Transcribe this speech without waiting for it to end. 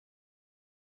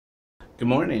Good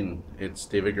morning. It's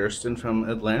David Gersten from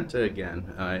Atlanta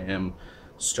again. I am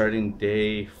starting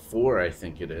day 4, I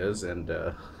think it is, and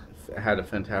had a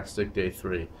fantastic day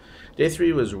 3. Day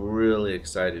 3 was really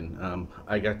exciting.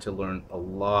 I got to learn a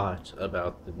lot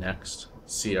about the next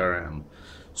CRM.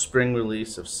 Spring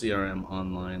release of CRM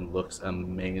Online looks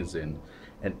amazing,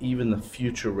 and even the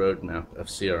future roadmap of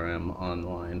CRM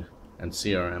Online and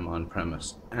CRM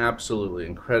on-premise. Absolutely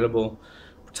incredible,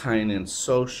 tying in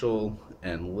social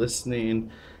and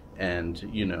listening and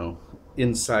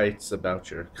insights about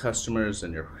your customers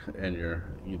and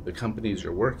the companies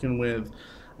you're working with.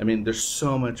 I mean, there's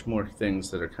so much more things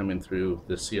that are coming through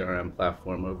the CRM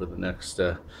platform over the next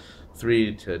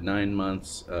 3 to 9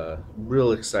 months.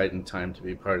 Real exciting time to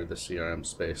be part of the CRM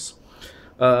space.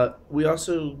 We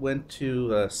also went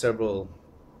to several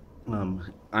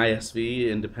ISV,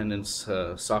 Independence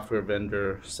Software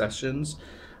Vendor sessions.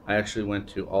 I actually went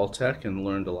to Alltech and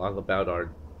learned a lot about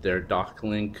their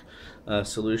DocLink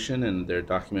solution and their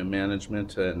document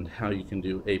management and how you can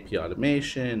do AP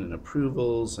automation and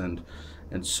approvals and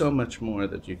so much more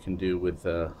that you can do with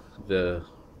the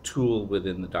tool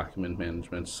within the document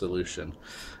management solution.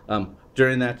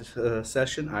 During that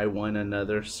session, I won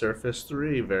another Surface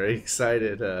 3. Very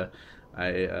excited.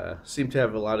 I seem to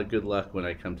have a lot of good luck when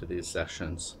I come to these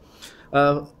sessions.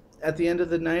 At the end of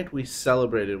the night, we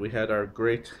celebrated. We had our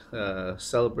great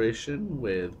celebration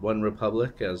with One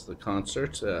Republic as the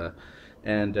concert.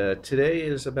 And today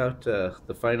is about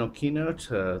the final keynote.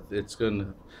 It's going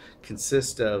to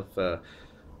consist of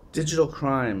digital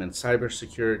crime and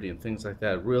cybersecurity and things like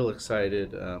that. Real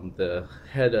excited. The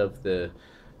head of the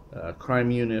crime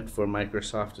unit for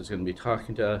Microsoft is going to be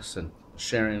talking to us and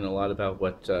sharing a lot about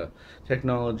what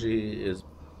technology is,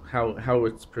 how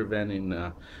it's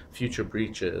preventing future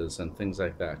breaches and things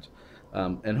like that.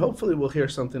 And hopefully we'll hear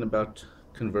something about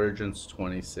Convergence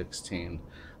 2016.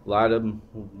 A lot of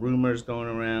rumors going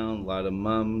around, a lot of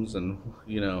mums and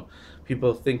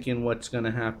people thinking what's going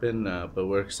to happen, but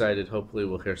we're excited. Hopefully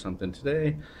we'll hear something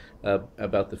today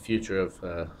about the future of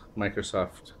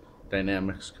Microsoft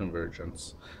Dynamics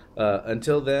Convergence.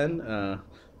 Until then,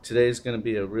 today's going to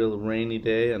be a real rainy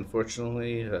day.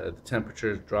 Unfortunately, the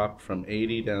temperature dropped from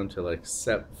 80 down to like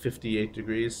 58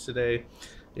 degrees today.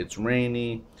 It's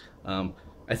rainy.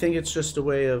 I think it's just a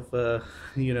way of,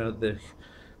 the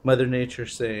Mother Nature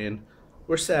saying,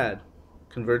 we're sad.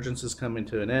 Convergence is coming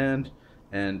to an end,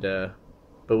 and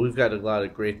but we've got a lot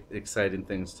of great, exciting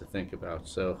things to think about.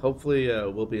 So hopefully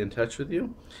we'll be in touch with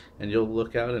you, and you'll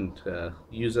look out and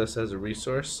use us as a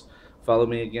resource. Follow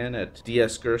me again at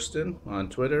DS Gersten on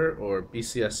Twitter or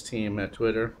BCS Team at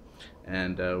Twitter,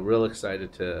 and real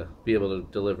excited to be able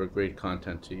to deliver great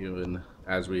content to you and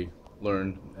as we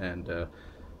learn and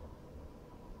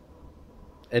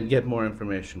get more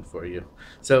information for you.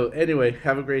 So anyway,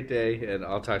 have a great day, and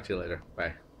I'll talk to you later.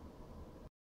 Bye.